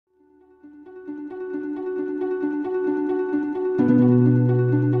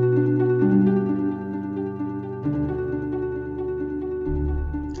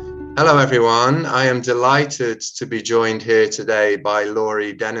Hello, everyone. I am delighted to be joined here today by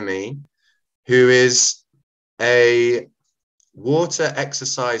Laurie Denomme, who is a water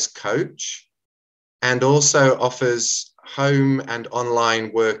exercise coach and also offers home and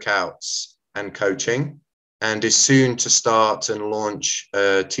online workouts and coaching, and is soon to start and launch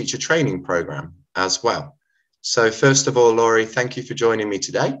a teacher training program as well. So first of all, Laurie, thank you for joining me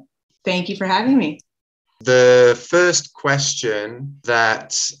today. Thank you for having me. The first question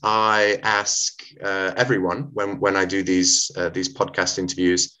that I ask everyone when I do these podcast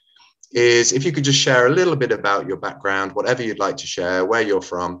interviews is if you could just share a little bit about your background, whatever you'd like to share, where you're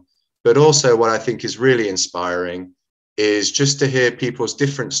from, but also what I think is really inspiring is just to hear people's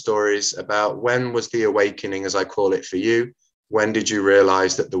different stories about when was the awakening, as I call it, for you. When did you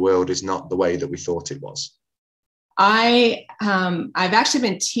realize that the world is not the way that we thought it was? I've actually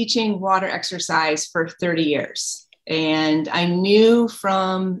been teaching water exercise for 30 years. And I knew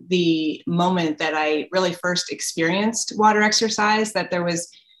from the moment that I really first experienced water exercise that there was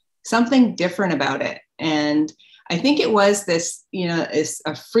something different about it. And I think it was this, it's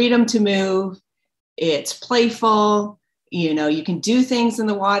a freedom to move. It's playful. You can do things in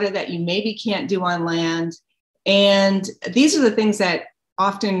the water that you maybe can't do on land. And these are the things that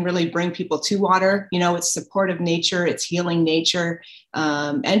often really bring people to water. It's supportive nature, it's healing nature,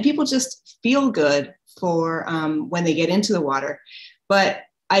 and people just feel good for when they get into the water. But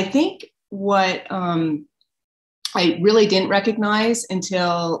I think what I really didn't recognize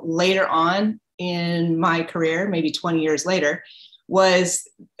until later on in my career, maybe 20 years later, was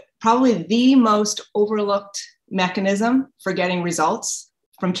probably the most overlooked mechanism for getting results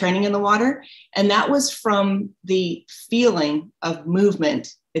from training in the water. And that was from the feeling of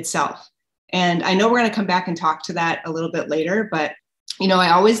movement itself. And I know we're going to come back and talk to that a little bit later, but,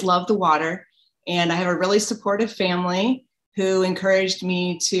 I always loved the water, and I have a really supportive family who encouraged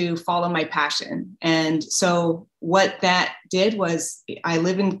me to follow my passion. And so what that did was I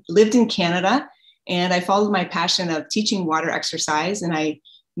lived in Canada, and I followed my passion of teaching water exercise, and I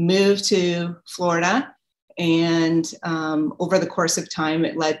moved to Florida. And over the course of time,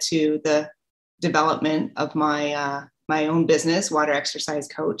 it led to the development of my own business, Water Exercise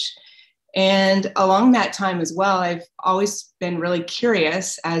Coach. And along that time as well, I've always been really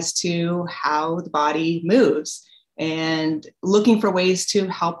curious as to how the body moves and looking for ways to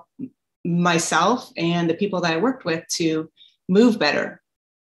help myself and the people that I worked with to move better.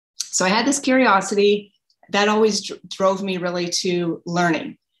 So I had this curiosity that always drove me really to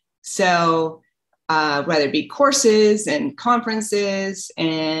learning. So whether it be courses and conferences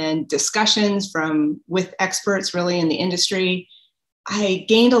and discussions with experts really in the industry, I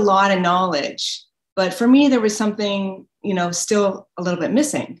gained a lot of knowledge. But for me, there was something, still a little bit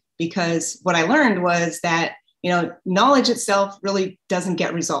missing, because what I learned was that, knowledge itself really doesn't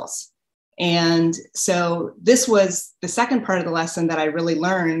get results. And so this was the second part of the lesson that I really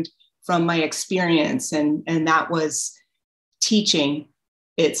learned from my experience, and that was teaching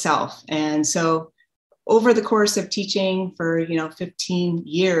itself. And so over the course of teaching for 15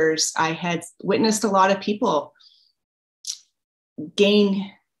 years, I had witnessed a lot of people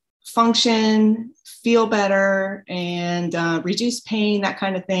gain function, feel better, and reduce pain, that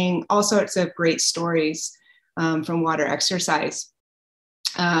kind of thing. All sorts of great stories from water exercise.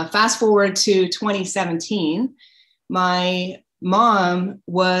 Fast forward to 2017, my mom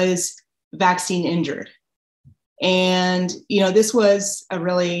was vaccine injured. And, this was a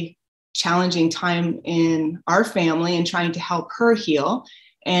really challenging time in our family and trying to help her heal.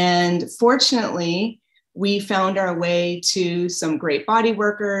 And fortunately, we found our way to some great body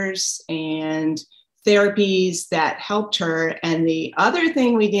workers and therapies that helped her. And the other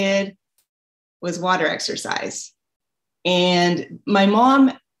thing we did was water exercise. And my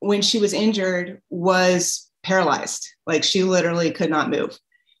mom, when she was injured, was paralyzed. Like, she literally could not move.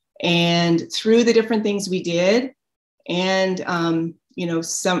 And through the different things we did and,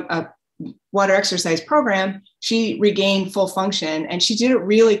 some water exercise program, she regained full function, and she did it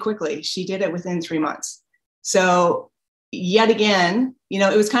really quickly. She did it within 3 months. So yet again,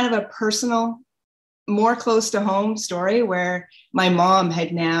 it was kind of a personal, more close to home story where my mom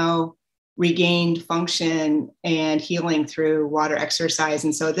had now regained function and healing through water exercise.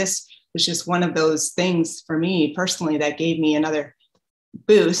 And so this was just one of those things for me personally that gave me another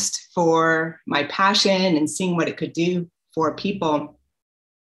boost for my passion and seeing what it could do for people.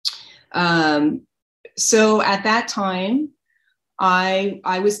 So at that time,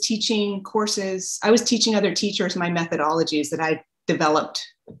 I was teaching courses. I was teaching other teachers my methodologies that I developed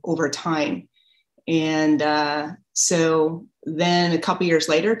over time. And so then a couple years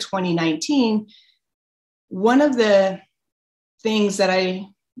later, 2019, one of the things that I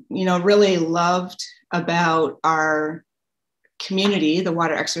really loved about our community, the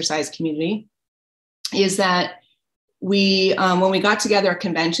water exercise community, is that when we got together at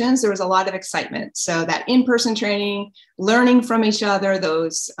conventions, there was a lot of excitement. So that in-person training, learning from each other,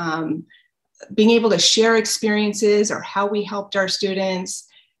 those being able to share experiences or how we helped our students.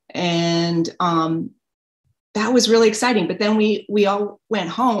 And that was really exciting. But then we all went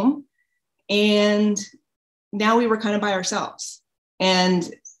home, and now we were kind of by ourselves.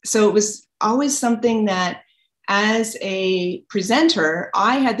 And so it was always something that, as a presenter,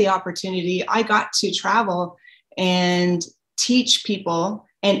 I had the opportunity, I got to travel and teach people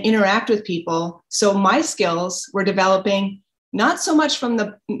and interact with people. So my skills were developing, not so much from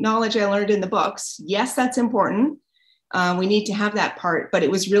the knowledge I learned in the books. Yes, that's important. We need to have that part, but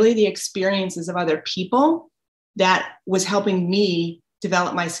it was really the experiences of other people that was helping me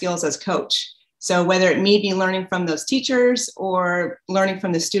develop my skills as coach. So whether it me be learning from those teachers or learning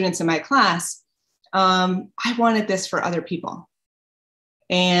from the students in my class, I wanted this for other people.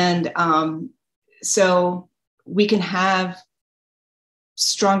 And so we can have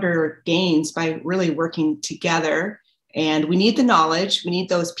stronger gains by really working together. And we need the knowledge, we need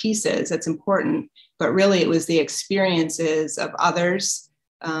those pieces, that's important. But really it was the experiences of others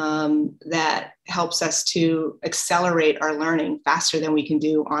that helps us to accelerate our learning faster than we can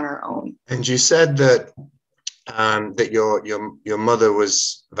do on our own. And you said that that your mother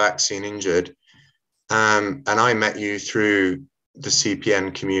was vaccine injured, and I met you through the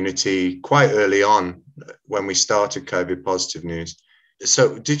CPN community quite early on when we started COVID Positive News.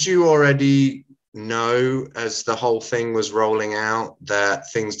 So did you already know, as the whole thing was rolling out,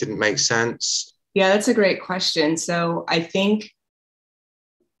 that things didn't make sense? Yeah, that's a great question. So I think,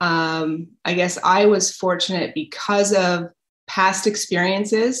 I guess I was fortunate because of past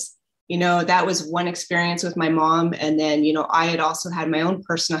experiences. That was one experience with my mom. And then, I had also had my own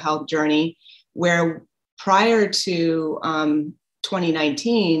personal health journey where prior to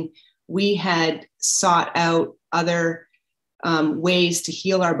 2019, we had sought out other ways to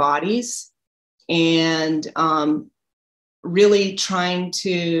heal our bodies, and really trying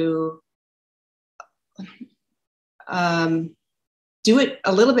to do it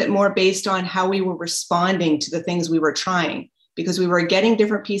a little bit more based on how we were responding to the things we were trying, because we were getting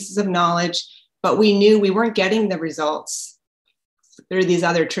different pieces of knowledge, but we knew we weren't getting the results through these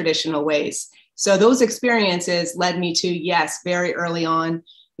other traditional ways. So those experiences led me to, yes, very early on,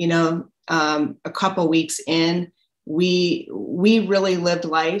 a couple weeks in, we really lived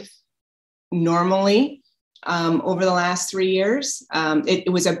life normally over the last 3 years.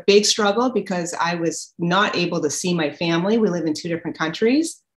 It was a big struggle because I was not able to see my family. We live in 2 different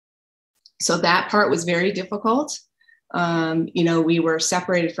countries. So that part was very difficult. We were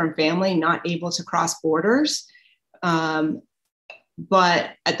separated from family, not able to cross borders.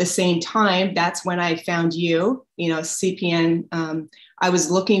 But at the same time, that's when I found you, CPN. I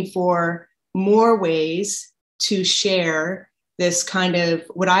was looking for more ways to share this kind of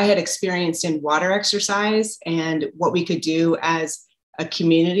what I had experienced in water exercise and what we could do as a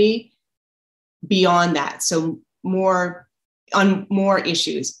community beyond that. So more on more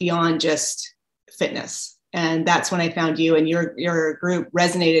issues beyond just fitness. And that's when I found you, and your group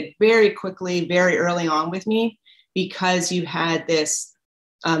resonated very quickly, very early on with me, because you had this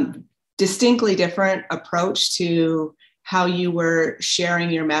distinctly different approach to how you were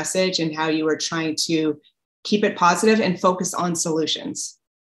sharing your message and how you were trying to keep it positive and focus on solutions.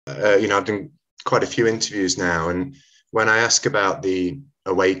 I've done quite a few interviews now, and when I ask about the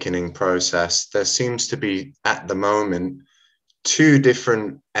awakening process, there seems to be, at the moment, 2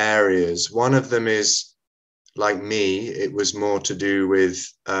 different areas. One of them is, like me, it was more to do with,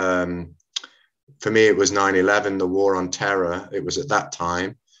 for me, it was 9/11, the war on terror. It was at that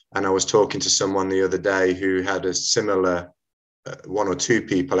time. And I was talking to someone the other day who had a similar, 1 or 2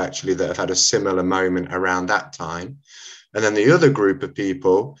 people actually, that have had a similar moment around that time. And then the other group of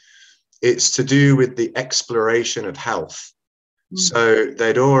people, it's to do with the exploration of health. So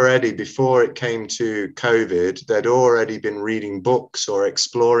they'd already, before it came to COVID, they'd already been reading books or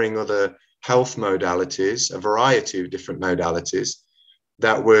exploring other health modalities, a variety of different modalities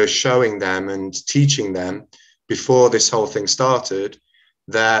that were showing them and teaching them before this whole thing started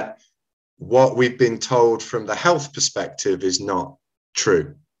that what we've been told from the health perspective is not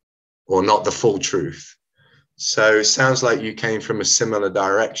true, or not the full truth. So it sounds like you came from a similar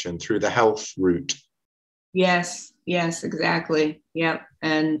direction through the health route. Yes, exactly. Yep.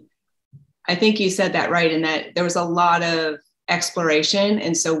 And I think you said that right, in that there was a lot of exploration.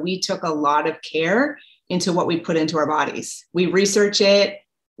 And so we took a lot of care into what we put into our bodies. We research it.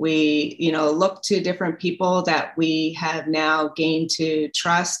 We, look to different people that we have now gained to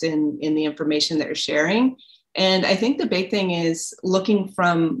trust in the information that you're sharing. And I think the big thing is looking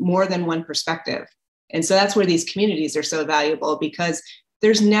from more than one perspective. And so that's where these communities are so valuable, because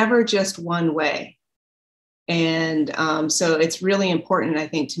there's never just one way. And so it's really important, I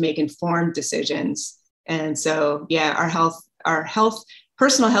think, to make informed decisions. And so, yeah, our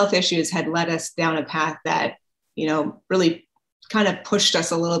personal health issues had led us down a path that, really kind of pushed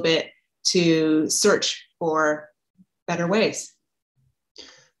us a little bit to search for better ways.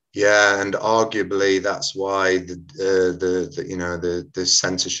 Yeah, and arguably that's why the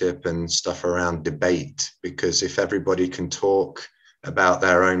censorship and stuff around debate, because if everybody can talk about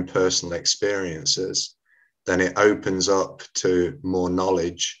their own personal experiences, then it opens up to more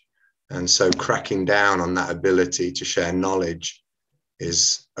knowledge. And so cracking down on that ability to share knowledge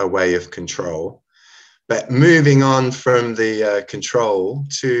is a way of control. But moving on from the control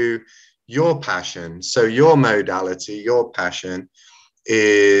to your passion. So your modality, your passion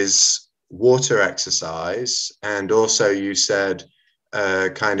is water exercise. And also you said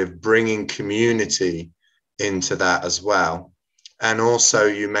kind of bringing community into that as well. And also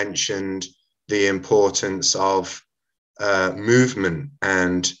you mentioned the importance of movement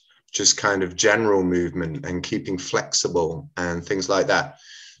and just kind of general movement and keeping flexible and things like that.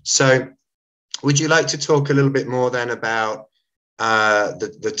 So would you like to talk a little bit more then about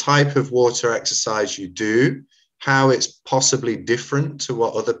the type of water exercise you do, how it's possibly different to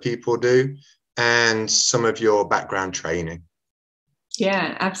what other people do, and some of your background training?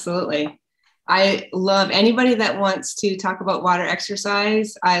 Yeah, absolutely. I love anybody that wants to talk about water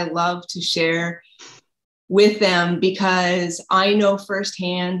exercise. I love to share with them, because I know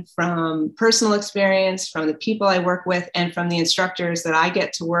firsthand from personal experience, from the people I work with, and from the instructors that I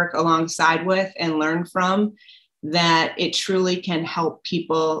get to work alongside with and learn from, that it truly can help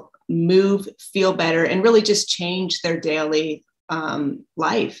people move, feel better, and really just change their daily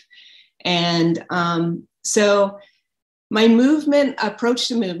life. And so my approach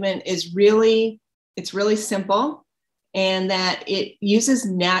to movement is it's really simple, and that it uses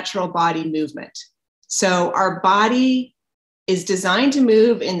natural body movement. So our body is designed to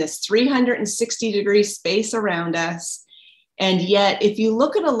move in this 360-degree space around us. And yet, if you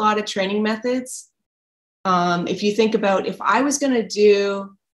look at a lot of training methods, if you think about, if I was going to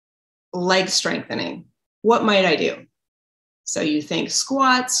do leg strengthening, what might I do? So you think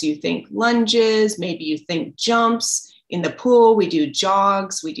squats, you think lunges, maybe you think jumps. In the pool, we do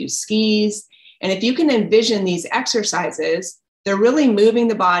jogs, we do skis. And if you can envision these exercises, they're really moving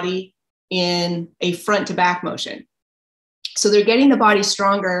the body in a front to back motion. So they're getting the body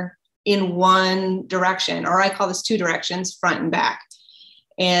stronger in one direction, or I call this two directions, front and back.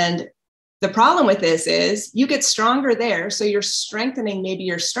 And the problem with this is you get stronger there. So you're strengthening maybe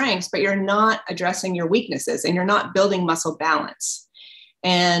your strengths, but you're not addressing your weaknesses, and you're not building muscle balance.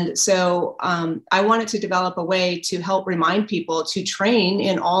 And so I wanted to develop a way to help remind people to train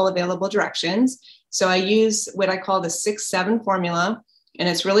in all available directions. So I use what I call the 6-7 formula. And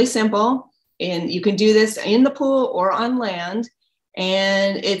it's really simple, and you can do this in the pool or on land.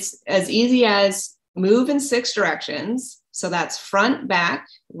 And it's as easy as move in 6 directions. So that's front, back,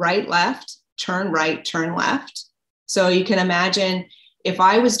 right, left, turn right, turn left. So you can imagine if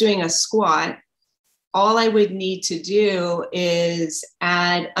I was doing a squat, all I would need to do is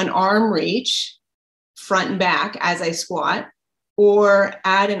add an arm reach front and back as I squat, or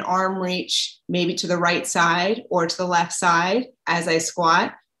add an arm reach maybe to the right side or to the left side as I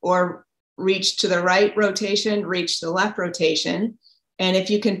squat, or reach to the right rotation, reach to the left rotation. And if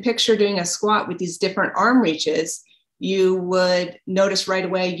you can picture doing a squat with these different arm reaches, you would notice right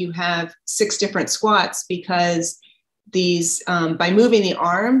away you have 6 different squats, because these, by moving the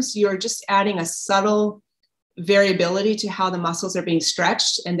arms, you're just adding a subtle variability to how the muscles are being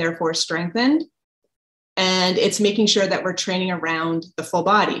stretched and therefore strengthened. And it's making sure that we're training around the full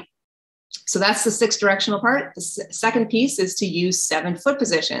body. So that's the 6 directional part. The second piece is to use 7 foot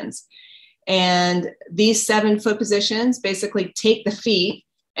positions. And these 7 foot positions basically take the feet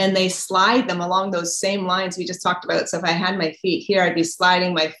and they slide them along those same lines we just talked about. So if I had my feet here, I'd be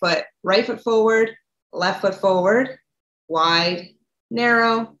sliding my foot, right foot forward, left foot forward, wide,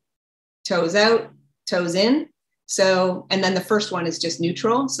 narrow, toes out, toes in. So, and then the first one is just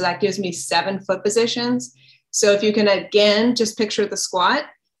neutral. So that gives me 7 foot positions. So if you can, again, just picture the squat,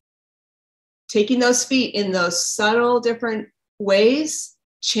 taking those feet in those subtle different ways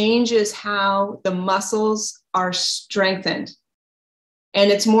changes how the muscles are strengthened. And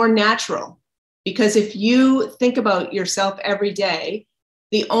it's more natural, because if you think about yourself every day,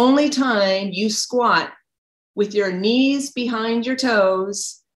 the only time you squat with your knees behind your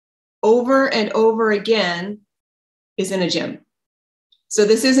toes over and over again is in a gym. So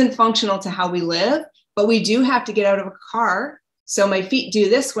this isn't functional to how we live, but we do have to get out of a car. So my feet do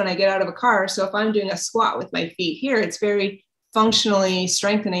this when I get out of a car. So if I'm doing a squat with my feet here, it's very functionally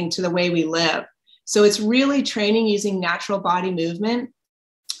strengthening to the way we live. So it's really training using natural body movement.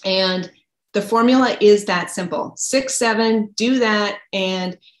 And the formula is that simple. 6, 7, do that,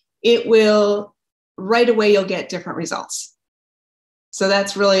 and it will, right away, you'll get different results. So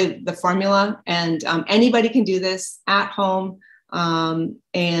that's really the formula. And anybody can do this at home.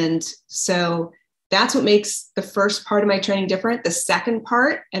 And so that's what makes the first part of my training different. The second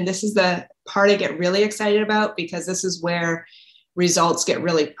part, and this is the part I get really excited about because this is where results get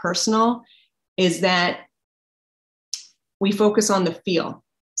really personal, is that we focus on the feel.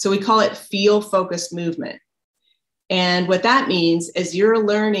 So we call it feel-focused movement. And what that means is you're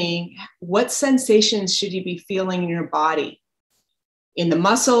learning what sensations should you be feeling in your body, in the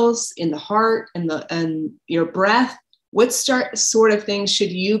muscles, in the heart, and your breath. What sort of things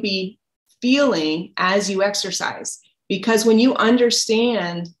should you be feeling as you exercise? Because when you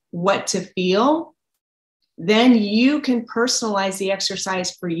understand what to feel, then you can personalize the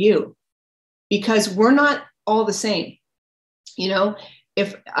exercise for you, because we're not all the same. You know,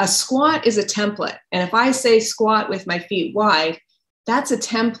 if a squat is a template, and if I say squat with my feet wide, that's a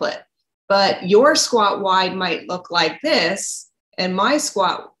template, but your squat wide might look like this, and my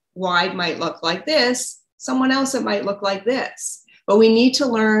squat wide might look like this. Someone else, it might look like this. But we need to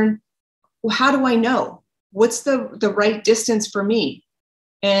learn, well, how do I know? What's the right distance for me?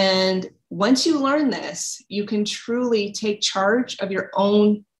 And once you learn this, you can truly take charge of your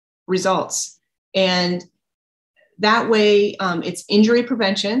own results. And that way, it's injury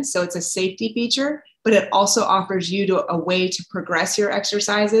prevention. So it's a safety feature, but it also offers you a way to progress your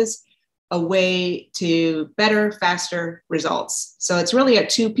exercises, a way to better, faster results. So it's really a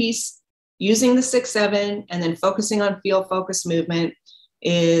two-piece. Using the 6, 7, and then focusing on field-focused movement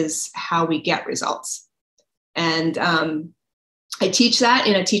is how we get results. And I teach that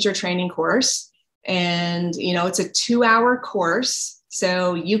in a teacher training course. And, you know, it's a 2-hour course.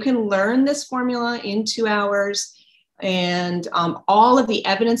 So you can learn this formula in 2 hours, and all of the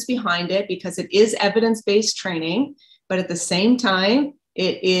evidence behind it, because it is evidence-based training, but at the same time,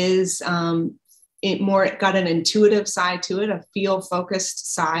 it is it got an intuitive side to it, a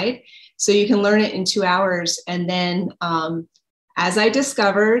field-focused side. So you can learn it in 2 hours. And then as I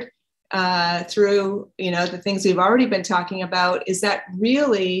discovered through, you know, the things we've already been talking about, is that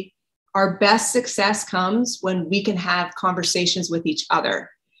really our best success comes when we can have conversations with each other.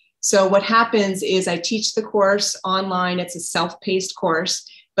 So what happens is I teach the course online. It's a self-paced course,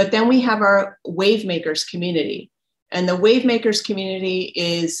 but then we have our Wave Makers community. And the Wave Makers community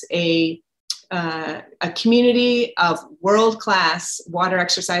is a community of world-class water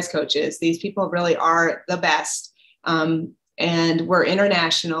exercise coaches. These people really are the best. And we're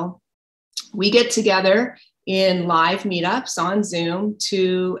international. We get together in live meetups on Zoom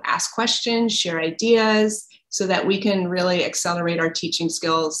to ask questions, share ideas, so that we can really accelerate our teaching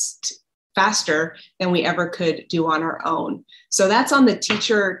skills faster than we ever could do on our own. So that's on the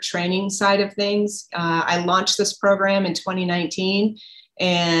teacher training side of things. I launched this program in 2019,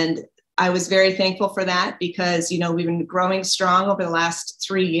 and I was very thankful for that because, you know, we've been growing strong over the last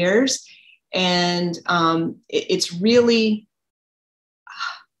 3 years. And it's really,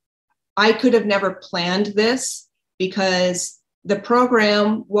 I could have never planned this, because the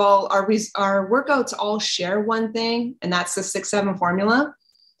program, well, our workouts all share one thing, and that's the 6, 7 formula.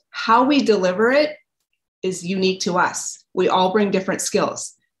 How we deliver it is unique to us. We all bring different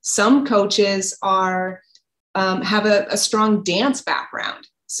skills. Some coaches have a strong dance background,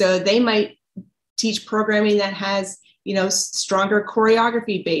 so they might teach programming that has, you know, stronger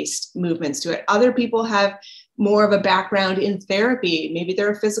choreography-based movements to it. Other people have more of a background in therapy. Maybe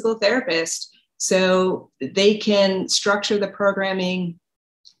they're a physical therapist, so they can structure the programming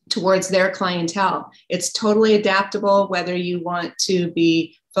towards their clientele. It's totally adaptable, whether you want to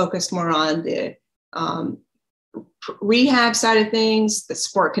be focused more on the rehab side of things, the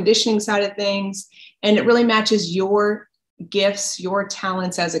sport conditioning side of things, and it really matches your gifts, your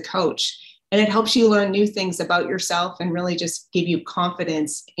talents as a coach. And it helps you learn new things about yourself and really just give you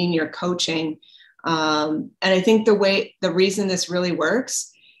confidence in your coaching. And I think the reason this really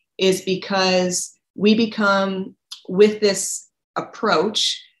works is because we become, with this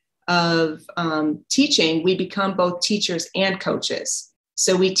approach of teaching, we become both teachers and coaches.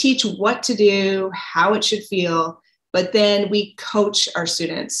 So we teach what to do, how it should feel, but then we coach our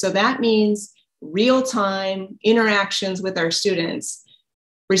students. So that means real-time interactions with our students,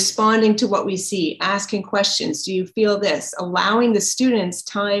 responding to what we see, asking questions. Do you feel this? Allowing the students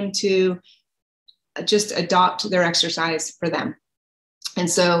time to just adopt their exercise for them. And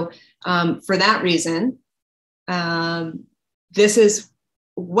so for that reason, this is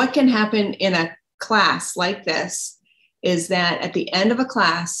what can happen in a class like this, is that at the end of a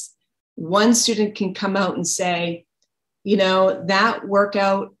class, one student can come out and say, you know, that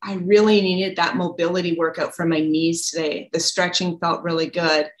workout, I really needed that mobility workout for my knees today. The stretching felt really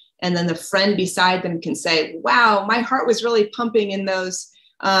good. And then the friend beside them can say, wow, my heart was really pumping in those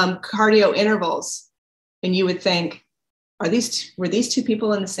cardio intervals. And you would think, were these two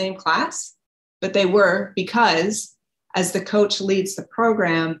people in the same class? But they were, because as the coach leads the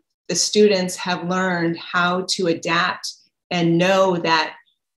program, the students have learned how to adapt and know that,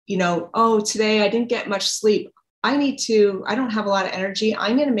 you know, oh, today I didn't get much sleep. I don't have a lot of energy.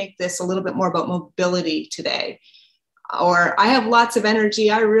 I'm going to make this a little bit more about mobility today. Or I have lots of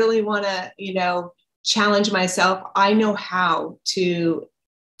energy. I really want to, you know, challenge myself. I know how to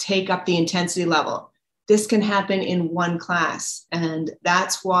take up the intensity level. This can happen in one class. And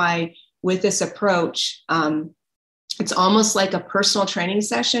that's why with this approach, it's almost like a personal training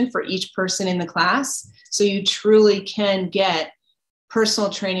session for each person in the class. So you truly can get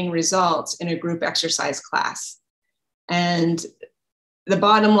personal training results in a group exercise class. And the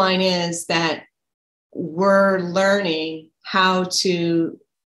bottom line is that we're learning how to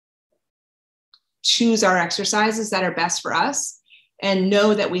choose our exercises that are best for us and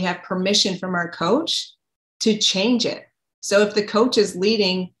know that we have permission from our coach to change it. So if the coach is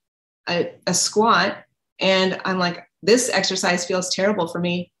leading a squat and I'm like, this exercise feels terrible for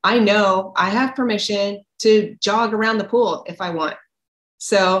me, I know I have permission to jog around the pool if I want.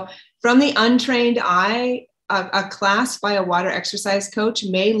 So from the untrained eye, a class by a water exercise coach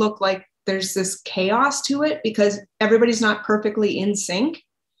may look like there's this chaos to it because everybody's not perfectly in sync.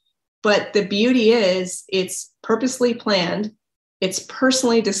 But the beauty is it's purposely planned. It's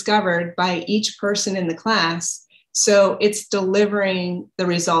personally discovered by each person in the class. So it's delivering the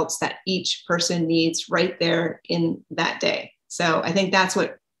results that each person needs right there in that day. So I think that's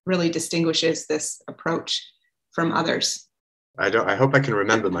what really distinguishes this approach from others. I hope I can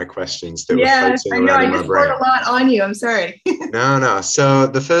remember my questions that yes, were I know. around I in my just brain. poured a lot on you. I'm sorry. No. So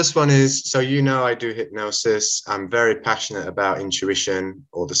the first one is, so you know I do hypnosis. I'm very passionate about intuition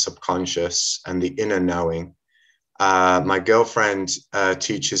or the subconscious and the inner knowing. My girlfriend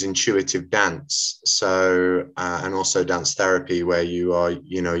teaches intuitive dance, so and also dance therapy, where you are,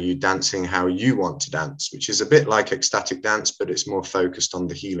 you know, you dancing how you want to dance, which is a bit like ecstatic dance, but it's more focused on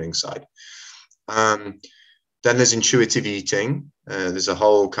the healing side. Then there's intuitive eating. There's a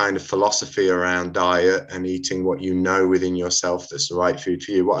whole kind of philosophy around diet and eating what you know within yourself that's the right food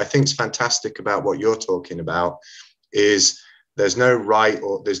for you. What I think is fantastic about what you're talking about is there's no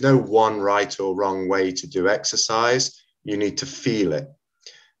one right or wrong way to do exercise. You need to feel it.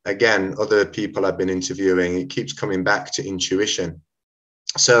 Again, other people I've been interviewing, it keeps coming back to intuition.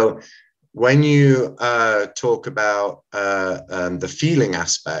 So when you talk about the feeling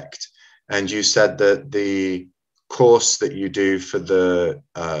aspect, and you said that the course that you do for the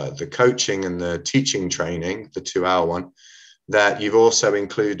coaching and the teaching training, the 2-hour one, that you've also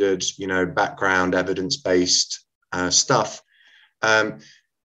included, you know, background evidence-based stuff. What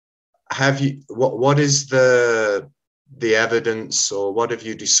is the evidence, or what have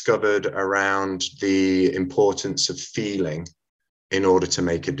you discovered around the importance of feeling in order to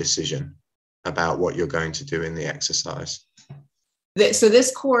make a decision about what you're going to do in the exercise? So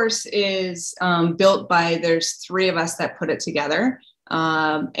this course is built by, there's 3 of us that put it together.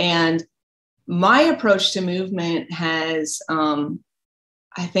 And my approach to movement has,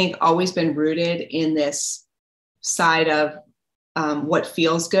 I think, always been rooted in this side of what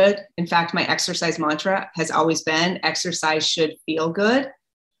feels good. In fact, my exercise mantra has always been exercise should feel good.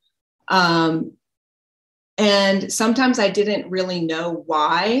 And sometimes I didn't really know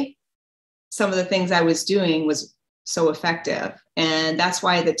why some of the things I was doing was so effective. And that's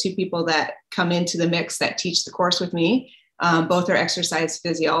why the 2 people that come into the mix that teach the course with me, both are exercise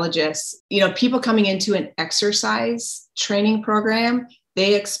physiologists. You know, people coming into an exercise training program,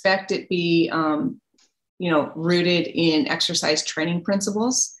 they expect it be, you know, rooted in exercise training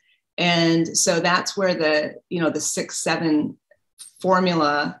principles. And so that's where the 6-7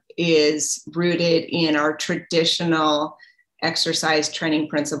 formula is rooted in our traditional exercise training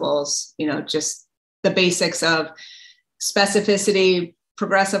principles, you know, just the basics of specificity,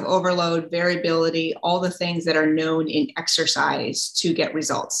 progressive overload, variability, all the things that are known in exercise to get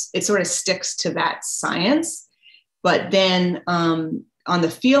results. It sort of sticks to that science. But then on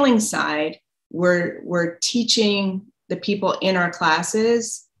the feeling side, we're teaching the people in our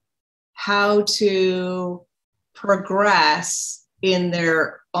classes how to progress in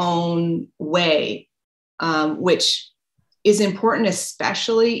their own way, which is important,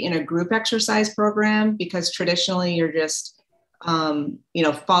 especially in a group exercise program, because traditionally you're just,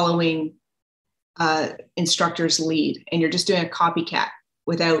 following instructor's lead, and you're just doing a copycat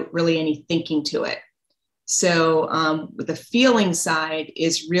without really any thinking to it. So the feeling side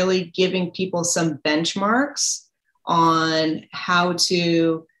is really giving people some benchmarks on how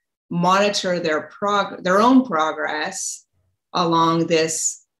to monitor their own progress along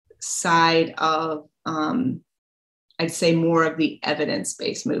this side of, I'd say, more of the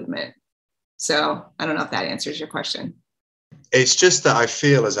evidence-based movement. So I don't know if that answers your question. It's just that I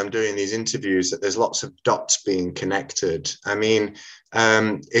feel as I'm doing these interviews that there's lots of dots being connected. I mean,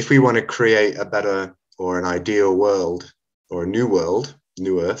 if we want to create a better or an ideal world or a new world,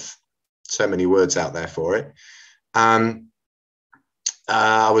 new earth, so many words out there for it.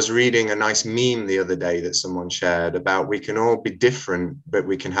 I was reading a nice meme the other day that someone shared about we can all be different, but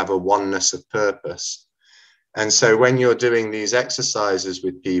we can have a oneness of purpose. And so when you're doing these exercises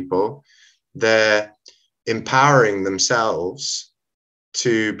with people, they're empowering themselves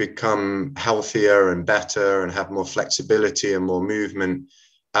to become healthier and better and have more flexibility and more movement,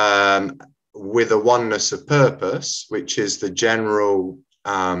 with a oneness of purpose, which is the general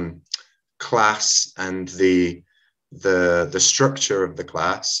class and the structure of the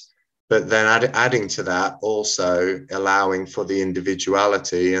class, but then adding to that also allowing for the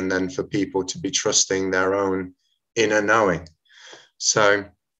individuality and then for people to be trusting their own inner knowing. So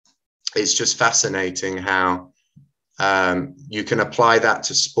it's just fascinating how you can apply that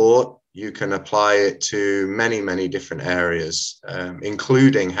to sport. You can apply it to many, many different areas,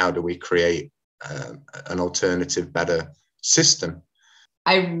 including how do we create an alternative, better system.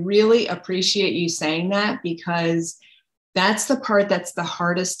 I really appreciate you saying that, because that's the part that's the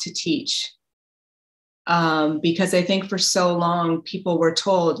hardest to teach. Because I think for so long, people were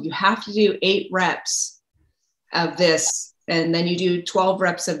told you have to do 8 reps of this, and then you do 12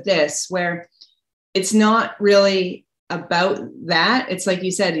 reps of this, where it's not really about that. It's like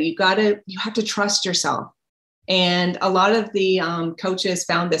you said, you have to trust yourself. And a lot of the coaches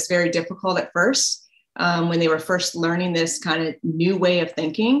found this very difficult at first, when they were first learning this kind of new way of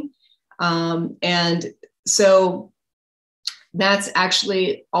thinking. And so that's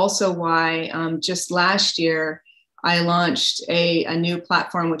actually also why just last year I launched a new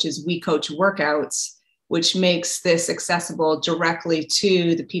platform, which is We Coach Workouts, which makes this accessible directly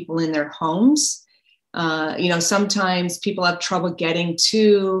to the people in their homes. Sometimes people have trouble getting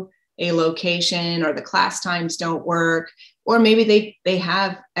to a location, or the class times don't work, or maybe they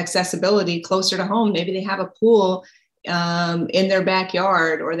have accessibility closer to home. Maybe they have a pool in their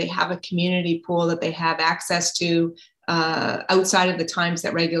backyard, or they have a community pool that they have access to outside of the times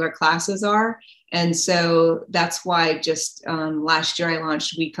that regular classes are. And so that's why just last year I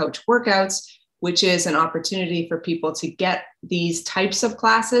launched We Coach Workouts, which is an opportunity for people to get these types of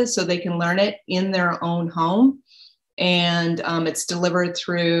classes so they can learn it in their own home. And it's delivered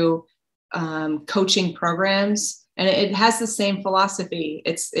through coaching programs. And it has the same philosophy.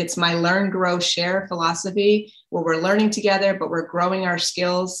 It's my learn, grow, share philosophy, where we're learning together, but we're growing our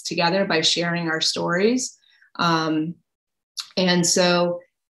skills together by sharing our stories. And so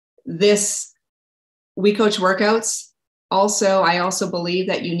this We Coach Workouts, I also believe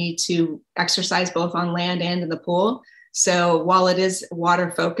that you need to exercise both on land and in the pool. So while it is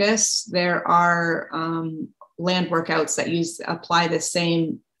water focused, there are land workouts that apply the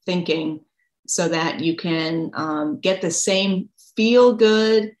same thinking, so that you can get the same feel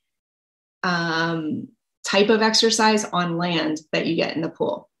good type of exercise on land that you get in the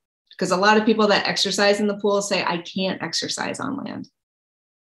pool. Because a lot of people that exercise in the pool say, I can't exercise on land.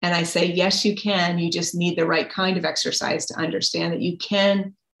 And I say, yes, you can. You just need the right kind of exercise to understand that you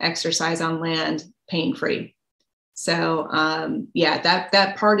can exercise on land pain-free. So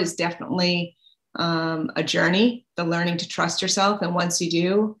that part is definitely a journey, the learning to trust yourself. And once you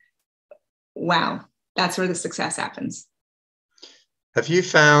do, wow, that's where the success happens. Have you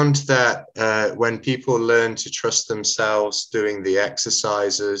found that when people learn to trust themselves doing the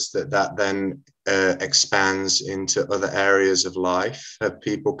exercises, that then expands into other areas of life? Have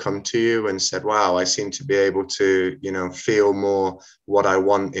people come to you and said, wow, I seem to be able to, feel more what I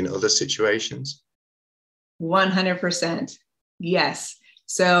want in other situations? 100%. Yes.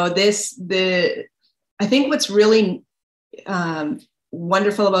 So I think what's really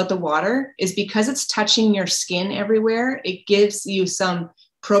wonderful about the water is because it's touching your skin everywhere, it gives you some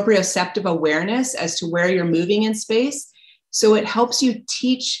proprioceptive awareness as to where you're moving in space. So it helps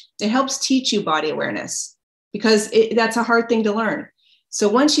teach you body awareness. because that's a hard thing to learn. So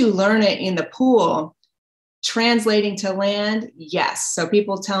once you learn it in the pool, translating to land, yes. So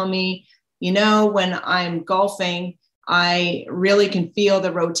people tell me, when I'm golfing, I really can feel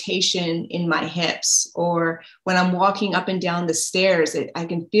the rotation in my hips, or when I'm walking up and down the stairs, I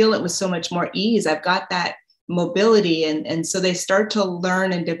can feel it with so much more ease. I've got that mobility. And so they start to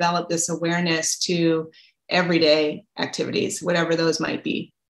learn and develop this awareness to everyday activities, whatever those might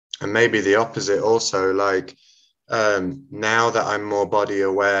be. And maybe the opposite also, like now that I'm more body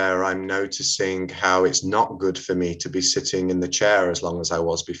aware, I'm noticing how it's not good for me to be sitting in the chair as long as I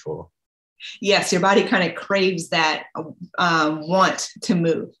was before. Yes, your body kind of craves that want to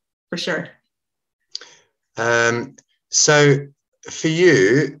move, for sure. So for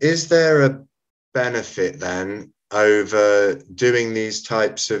you, is there a benefit then over doing these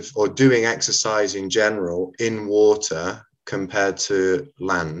types of, or doing exercise in general in water compared to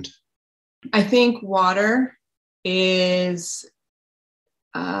land? I think water is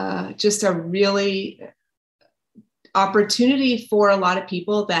just a really opportunity for a lot of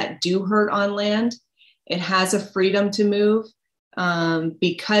people that do hurt on land. It has a freedom to move.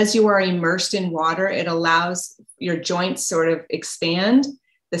 Because you are immersed in water, it allows your joints sort of expand,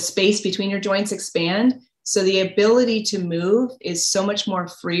 the space between your joints expand. So the ability to move is so much more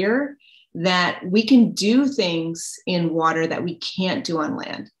freer that we can do things in water that we can't do on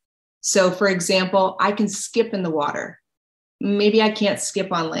land. So for example, I can skip in the water. Maybe I can't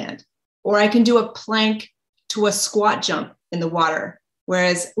skip on land, or I can do a plank to a squat jump in the water.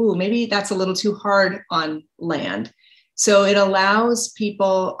 Whereas, maybe that's a little too hard on land. So it allows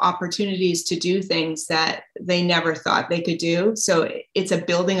people opportunities to do things that they never thought they could do. So it's a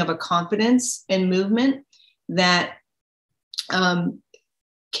building of a confidence in movement that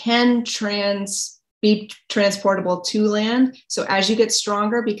can be transportable to land. So as you get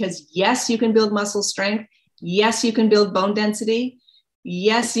stronger, because yes, you can build muscle strength. Yes, you can build bone density.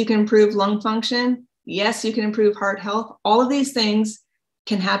 Yes, you can improve lung function. Yes, you can improve heart health. All of these things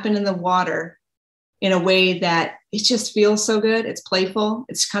can happen in the water in a way that it just feels so good. It's playful.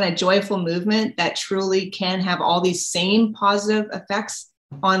 It's kind of joyful movement that truly can have all these same positive effects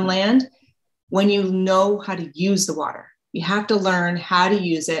on land when you know how to use the water. You have to learn how to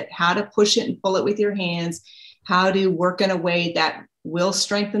use it, how to push it and pull it with your hands, how to work in a way that will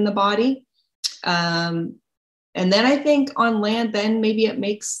strengthen the body. And then I think on land, then maybe it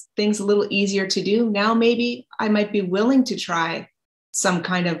makes things a little easier to do. Now, maybe I might be willing to try some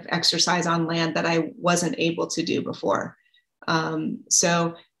kind of exercise on land that I wasn't able to do before.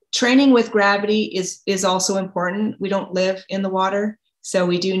 So training with gravity is also important. We don't live in the water, so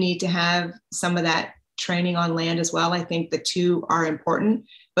we do need to have some of that training on land as well. I think the two are important,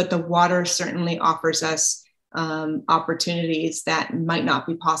 but the water certainly offers us opportunities that might not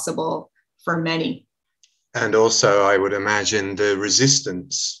be possible for many. And also, I would imagine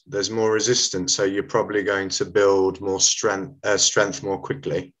there's more resistance. So you're probably going to build more strength more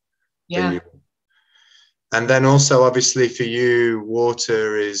quickly. Yeah. And then also, obviously, for you,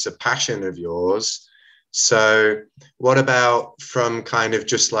 water is a passion of yours. So what about from kind of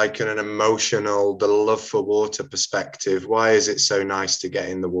just like the love for water perspective? Why is it so nice to get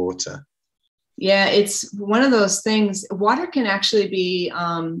in the water? Yeah, it's one of those things. Water can actually be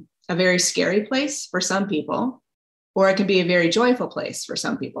a very scary place for some people, or it can be a very joyful place for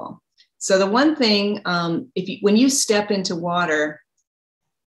some people. So the one thing, when you step into water,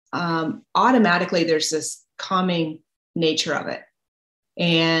 automatically there's this calming nature of it.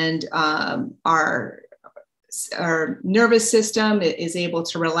 And our nervous system is able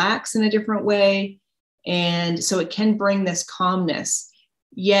to relax in a different way. And so it can bring this calmness.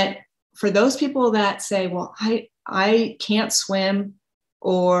 Yet for those people that say, well, I can't swim,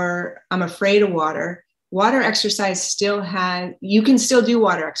 or I'm afraid of water exercise you can still do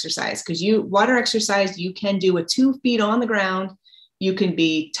water exercise, because water exercise you can do with 2 feet on the ground. You can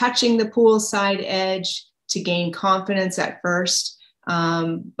be touching the poolside edge to gain confidence at first.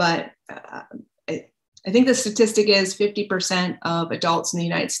 But I think the statistic is 50% of adults in the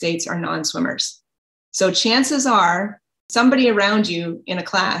United States are non-swimmers. So chances are somebody around you in a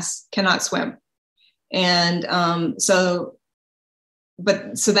class cannot swim. And so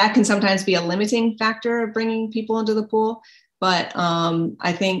that can sometimes be a limiting factor of bringing people into the pool. But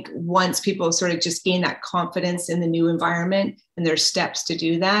I think once people sort of just gain that confidence in the new environment and there's steps to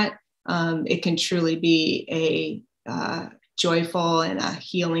do that, it can truly be a joyful and a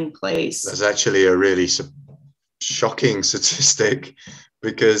healing place. That's actually a really shocking statistic,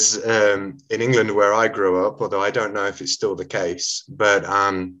 because in England, where I grew up, although I don't know if it's still the case, but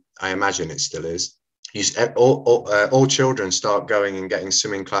I imagine it still is, all children start going and getting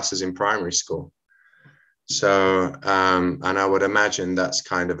swimming classes in primary school. So, and I would imagine that's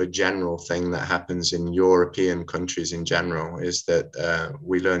kind of a general thing that happens in European countries in general, is that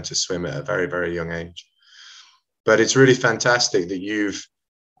we learn to swim at a very, very young age. But it's really fantastic that you've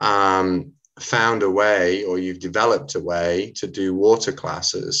found a way, or you've developed a way to do water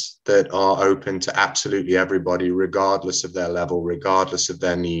classes that are open to absolutely everybody, regardless of their level, regardless of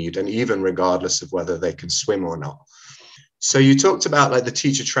their need, and even regardless of whether they can swim or not. So you talked about like the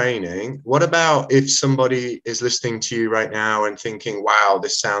teacher training. What about if somebody is listening to you right now and thinking, wow,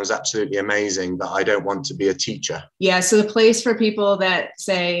 this sounds absolutely amazing, but I don't want to be a teacher? Yeah. So the place for people that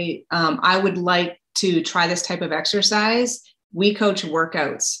say, I would like to try this type of exercise, We Coach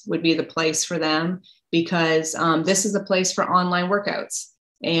Workouts would be the place for them, because this is a place for online workouts.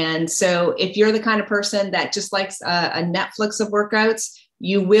 And so if you're the kind of person that just likes a Netflix of workouts,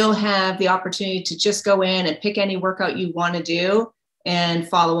 you will have the opportunity to just go in and pick any workout you want to do and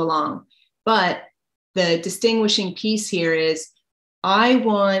follow along. But the distinguishing piece here is I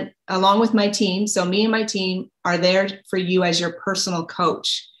want, along with my team, so me and my team are there for you as your personal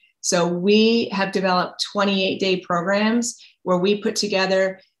coach. So we have developed 28-day programs where we put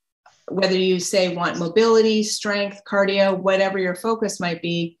together, whether you say want mobility, strength, cardio, whatever your focus might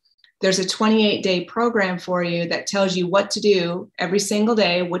be, there's a 28-day program for you that tells you what to do every single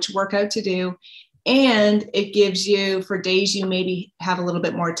day, which workout to do. And it gives you, for days you maybe have a little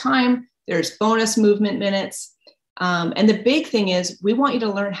bit more time, there's bonus movement minutes. And the big thing is we want you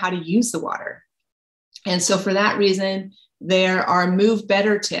to learn how to use the water. And so for that reason, there are move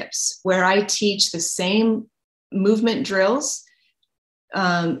better tips where I teach the same movement drills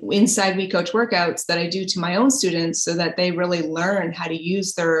inside We Coach Workouts that I do to my own students, so that they really learn how to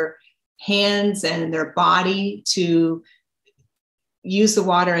use their hands and their body to use the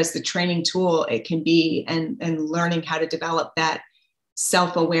water as the training tool it can be, and learning how to develop that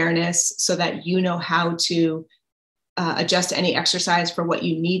self-awareness so that you know how to adjust any exercise for what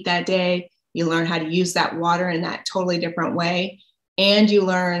you need that day. You learn how to use that water in that totally different way. And you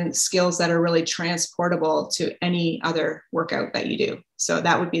learn skills that are really transportable to any other workout that you do. So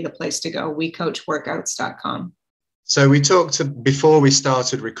that would be the place to go, wecoachworkouts.com. So we talked before we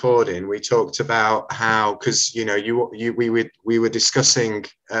started recording. We talked about how, because we were discussing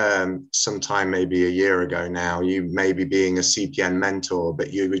sometime maybe a year ago now, you maybe being a CPN mentor,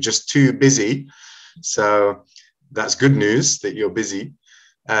 but you were just too busy. So that's good news that you're busy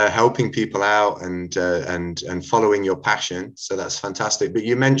helping people out and following your passion. So that's fantastic. But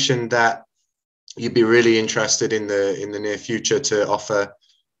you mentioned that you'd be really interested in the near future to offer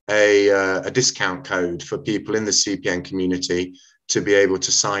a discount code for people in the CPN community to be able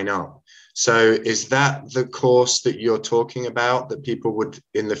to sign up. So is that the course that you're talking about that people would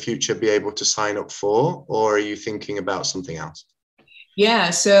in the future be able to sign up for, or are you thinking about something else? Yeah,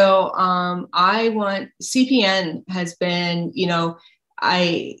 so I want, CPN has been,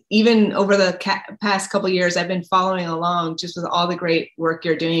 I, even over the past couple of years, I've been following along just with all the great work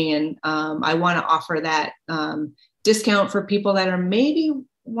you're doing. And I want to offer that discount for people that are maybe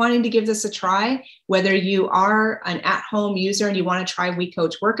wanting to give this a try, whether you are an at-home user and you want to try We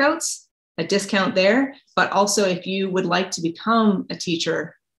Coach Workouts, a discount there, but also if you would like to become a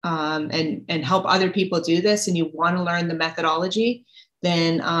teacher and help other people do this and you want to learn the methodology,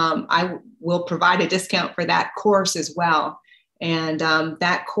 then I will provide a discount for that course as well. And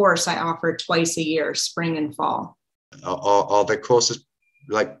that course I offer twice a year, spring and fall. Are the courses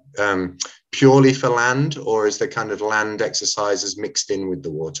like purely for land, or is there kind of land exercises mixed in with the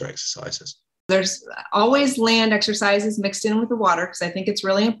water exercises? There's always land exercises mixed in with the water, because I think it's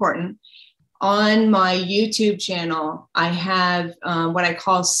really important. On my YouTube channel, I have what I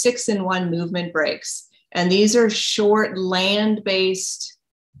call 6-in-1 movement breaks. And these are short land-based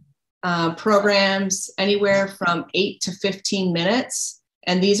programs, anywhere from 8 to 15 minutes.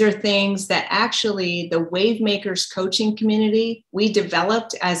 And these are things that actually the Wave Makers coaching community, we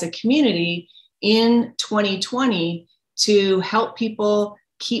developed as a community in 2020 to help people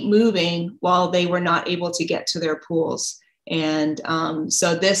keep moving while they were not able to get to their pools. And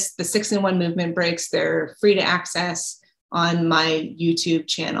so the 6-in-1 movement breaks, they're free to access on my YouTube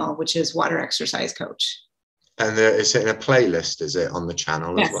channel, which is Water Exercise Coach. And is it in a playlist, is it, on the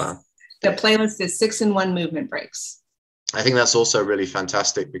channel? Yes. As well? The playlist is 6-in-1 movement breaks. I think that's also really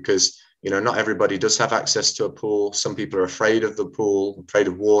fantastic because, not everybody does have access to a pool. Some people are afraid of the pool, afraid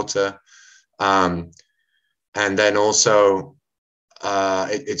of water. And then also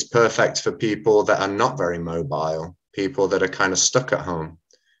it's perfect for people that are not very mobile, people that are kind of stuck at home.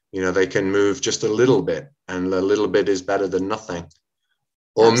 They can move just a little bit, and a little bit is better than nothing.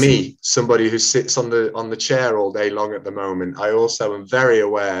 Or Absolutely. Me, somebody who sits on the chair all day long at the moment. I also am very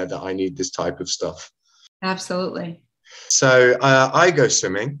aware that I need this type of stuff. Absolutely. So I go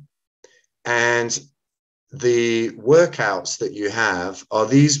swimming, and the workouts that you have, are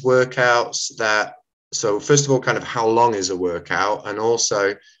these workouts that, so first of all, kind of how long is a workout? And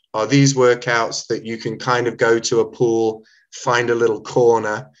also, are these workouts that you can kind of go to a pool, find a little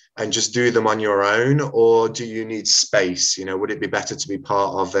corner and just do them on your own? Or do you need space? You know, would it be better to be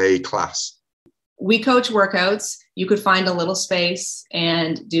part of a class? We coach workouts. You could find a little space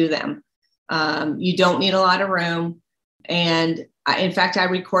and do them. You don't need a lot of room. And in fact, I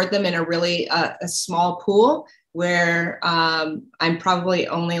record them in a really a small pool where I'm probably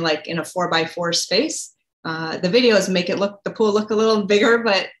only like in a 4x4 space. The videos make the pool look a little bigger,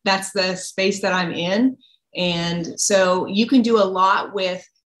 but that's the space that I'm in. And so you can do a lot with,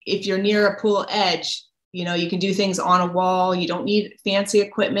 if you're near a pool edge, you know, you can do things on a wall. You don't need fancy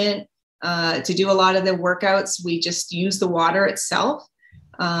equipment to do a lot of the workouts. We just use the water itself.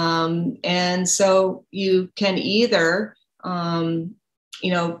 And so you can either,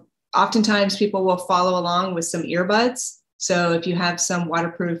 you know, oftentimes people will follow along with some earbuds. So if you have some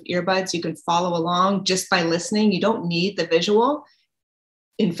waterproof earbuds, you can follow along just by listening. You don't need the visual.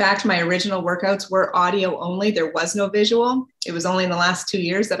 In fact, my original workouts were audio only. There was no visual. It was only in the last 2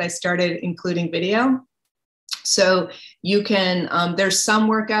 years that I started including video. So you can, there's some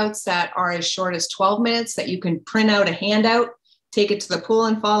workouts that are as short as 12 minutes that you can print out a handout, take it to the pool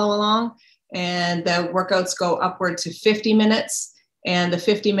and follow along. And the workouts go upward to 50 minutes. And the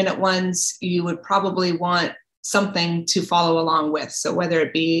 50-minute ones, you would probably want something to follow along with. So whether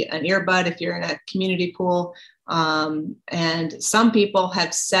it be an earbud, if you're in a community pool, and some people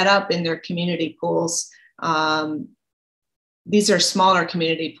have set up in their community pools. These are smaller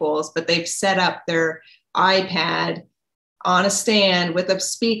community pools, but they've set up their iPad on a stand with a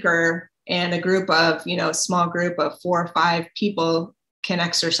speaker, and a group of, you know, a small group of 4 or 5 people can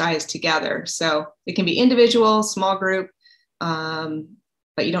exercise together. So it can be individual, small group,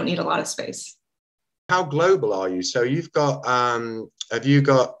 but you don't need a lot of space. How global are you? So you've got, have you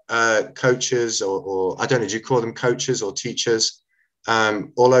got coaches or I don't know, do you call them coaches or teachers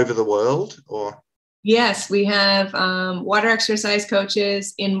all over the world? Or Yes, we have water exercise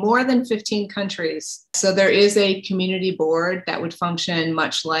coaches in more than 15 countries. So there is a community board that would function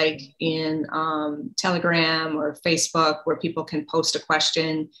much like in Telegram or Facebook, where people can post a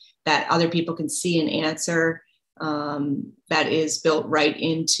question that other people can see and answer. That is built right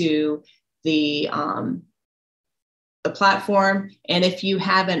into the platform. And if you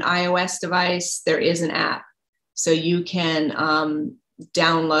have an iOS device, there is an app. So you can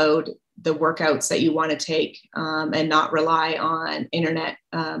download the workouts that you want to take and not rely on internet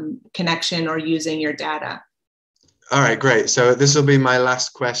connection or using your data. all right, great. So this will be my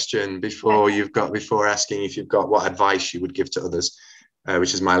last question before asking if you've got what advice you would give to others,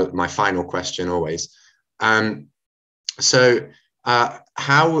 which is my final question always. So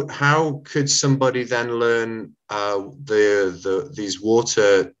how could somebody then learn these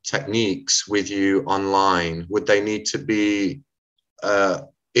water techniques with you online? Would they need to be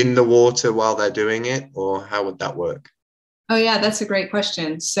in the water while they're doing it, or how would that work? Oh yeah, that's a great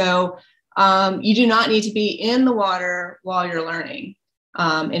question. So you do not need to be in the water while you're learning.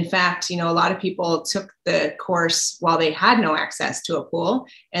 In fact, you know, a lot of people took the course while they had no access to a pool,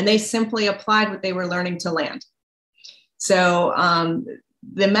 and they simply applied what they were learning to land. So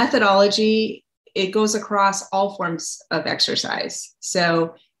the methodology, it goes across all forms of exercise.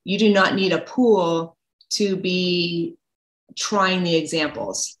 So you do not need a pool to be trying the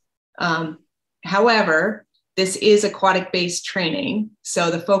examples. However, this is aquatic-based training,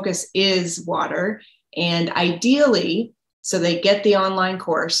 so the focus is water. And ideally, so they get the online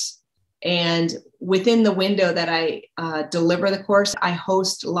course, and within the window that I deliver the course, I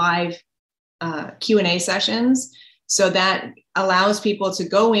host live Q&A sessions. So that allows people to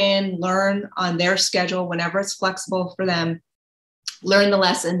go in, learn on their schedule whenever it's flexible for them, learn the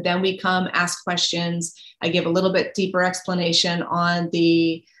lesson, then we come ask questions. I give a little bit deeper explanation on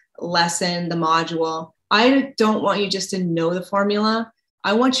the lesson, the module. I don't want you just to know the formula.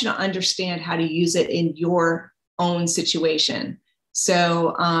 I want you to understand how to use it in your own situation.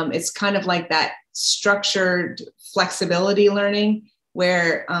 So it's kind of like that structured flexibility learning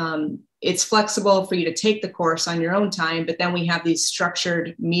where it's flexible for you to take the course on your own time, but then we have these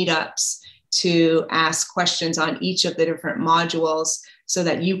structured meetups to ask questions on each of the different modules so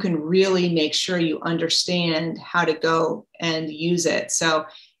that you can really make sure you understand how to go and use it. So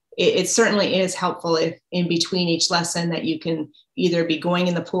it certainly is helpful if in between each lesson that you can either be going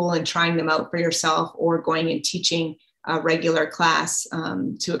in the pool and trying them out for yourself or going and teaching a regular class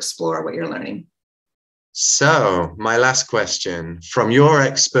to explore what you're learning. So my last question, from your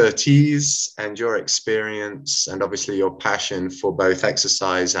expertise and your experience, and obviously your passion for both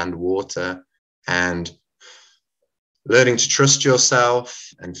exercise and water and learning to trust yourself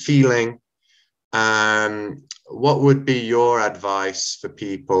and feeling, what would be your advice for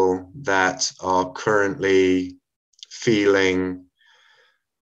people that are currently feeling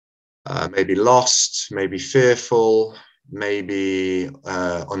maybe lost, maybe fearful, maybe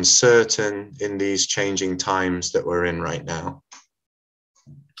uncertain in these changing times that we're in right now?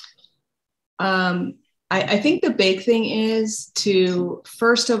 I think the big thing is to,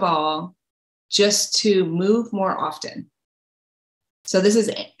 first of all, just to move more often. So this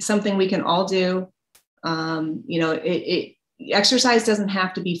is something we can all do. Exercise doesn't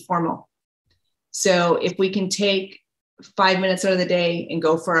have to be formal. So if we can take 5 minutes out of the day and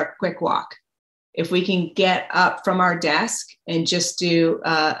go for a quick walk, if we can get up from our desk and just do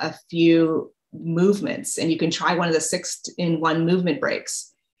a few movements, and you can try one of the 6-in-1 movement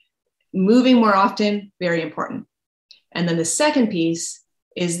breaks, moving more often, very important. And then the second piece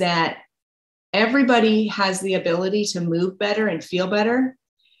is that everybody has the ability to move better and feel better.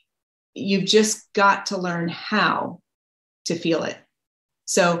 You've just got to learn how to feel it.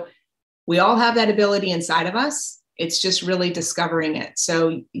 So we all have that ability inside of us. It's just really discovering it.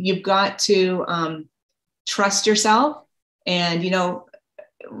 So you've got to trust yourself. And,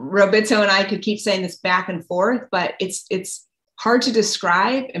 Robitzo and I could keep saying this back and forth, but it's hard to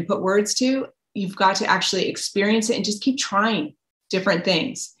describe and put words to. You've got to actually experience it and just keep trying different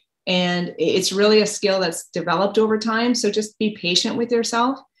things. And it's really a skill that's developed over time. So just be patient with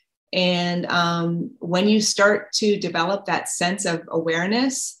yourself. And when you start to develop that sense of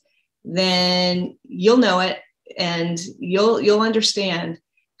awareness, then you'll know it, and you'll understand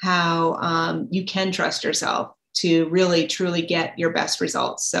how you can trust yourself to really, truly get your best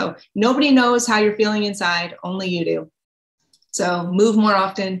results. So nobody knows how you're feeling inside, only you do. So move more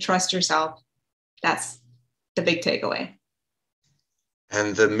often, trust yourself. That's the big takeaway.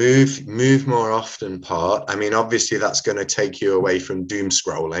 And the move more often part, I mean, obviously that's going to take you away from doom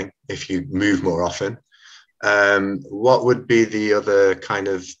scrolling if you move more often. What would be the other kind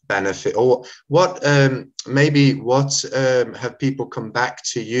of benefit, or what have people come back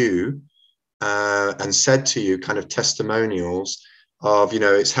to you and said to you, kind of testimonials of,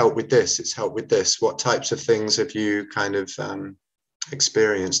 it's helped with this, it's helped with this? What types of things have you kind of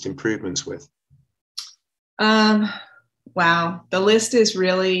experienced improvements with? Wow, the list is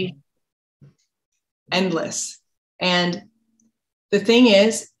really endless. And the thing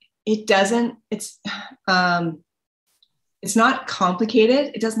is, it's not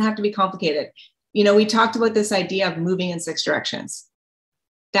complicated. It doesn't have to be complicated. We talked about this idea of moving in 6 directions.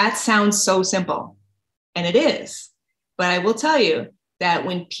 That sounds so simple, and it is. But I will tell you that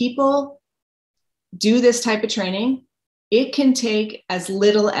when people do this type of training, it can take as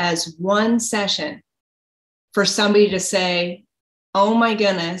little as 1 session for somebody to say, oh my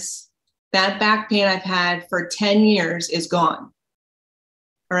goodness, that back pain I've had for 10 years is gone.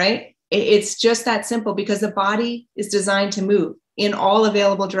 All right. It's just that simple, because the body is designed to move in all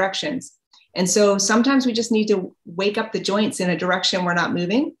available directions. And so sometimes we just need to wake up the joints in a direction we're not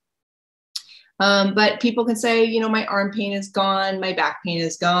moving. But people can say, my arm pain is gone. My back pain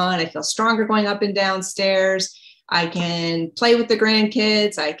is gone. I feel stronger going up and down stairs. I can play with the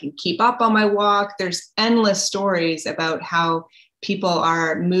grandkids. I can keep up on my walk. There's endless stories about how people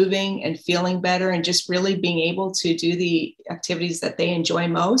are moving and feeling better and just really being able to do the activities that they enjoy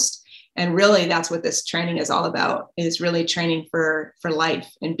most. And really, that's what this training is all about, is really training for life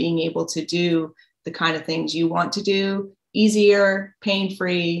and being able to do the kind of things you want to do, easier,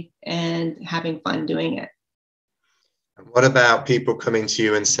 pain-free, and having fun doing it. What about people coming to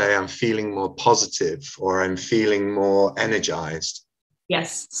you and say, I'm feeling more positive, or I'm feeling more energized?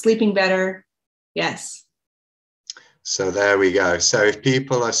 Yes. Sleeping better. Yes. So there we go. So if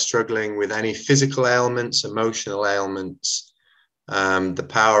people are struggling with any physical ailments, emotional ailments, the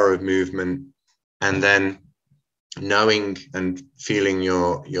power of movement, and then knowing and feeling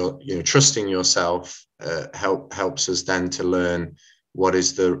your trusting yourself helps us then to learn what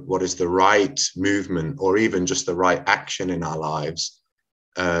is the right movement, or even just the right action in our lives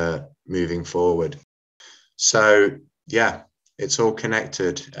moving forward. So yeah, it's all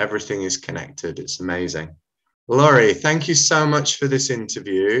connected. Everything is connected. It's amazing. Laurie, thank you so much for this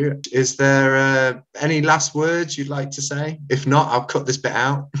interview. Is there any last words you'd like to say? If not, I'll cut this bit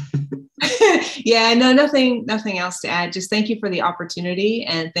out. Yeah, no, nothing else to add. Just thank you for the opportunity,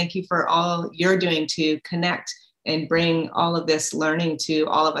 and thank you for all you're doing to connect and bring all of this learning to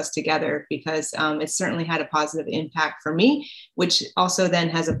all of us together, because it certainly had a positive impact for me, which also then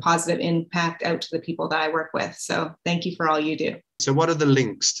has a positive impact out to the people that I work with. So thank you for all you do. So what are the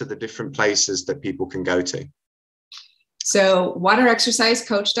links to the different places that people can go to? So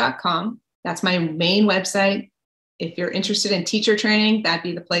waterexercisecoach.com, that's my main website. If you're interested in teacher training, that'd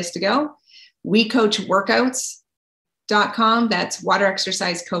be the place to go. WeCoachWorkouts.com, that's Water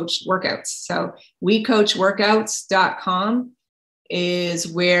Exercise Coach Workouts. So WeCoachWorkouts.com is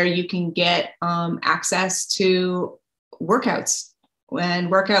where you can get access to workouts and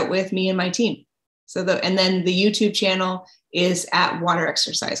work out with me and my team. And then the YouTube channel is at Water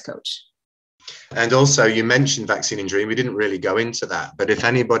Exercise Coach. And also, you mentioned vaccine injury. We didn't really go into that, but if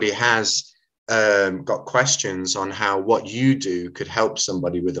anybody has got questions on how what you do could help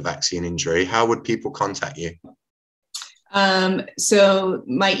somebody with a vaccine injury, how would people contact you? So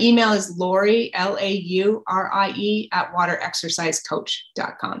my email is Laurie, Laurie, at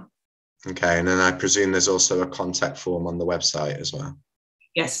waterexercisecoach.com. Okay. And then I presume there's also a contact form on the website as well.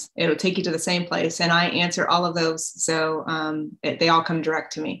 Yes, it'll take you to the same place, and I answer all of those. So they all come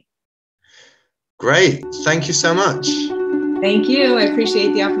direct to me. Great. Thank you so much. Thank you. I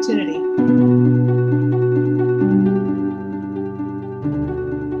appreciate the opportunity.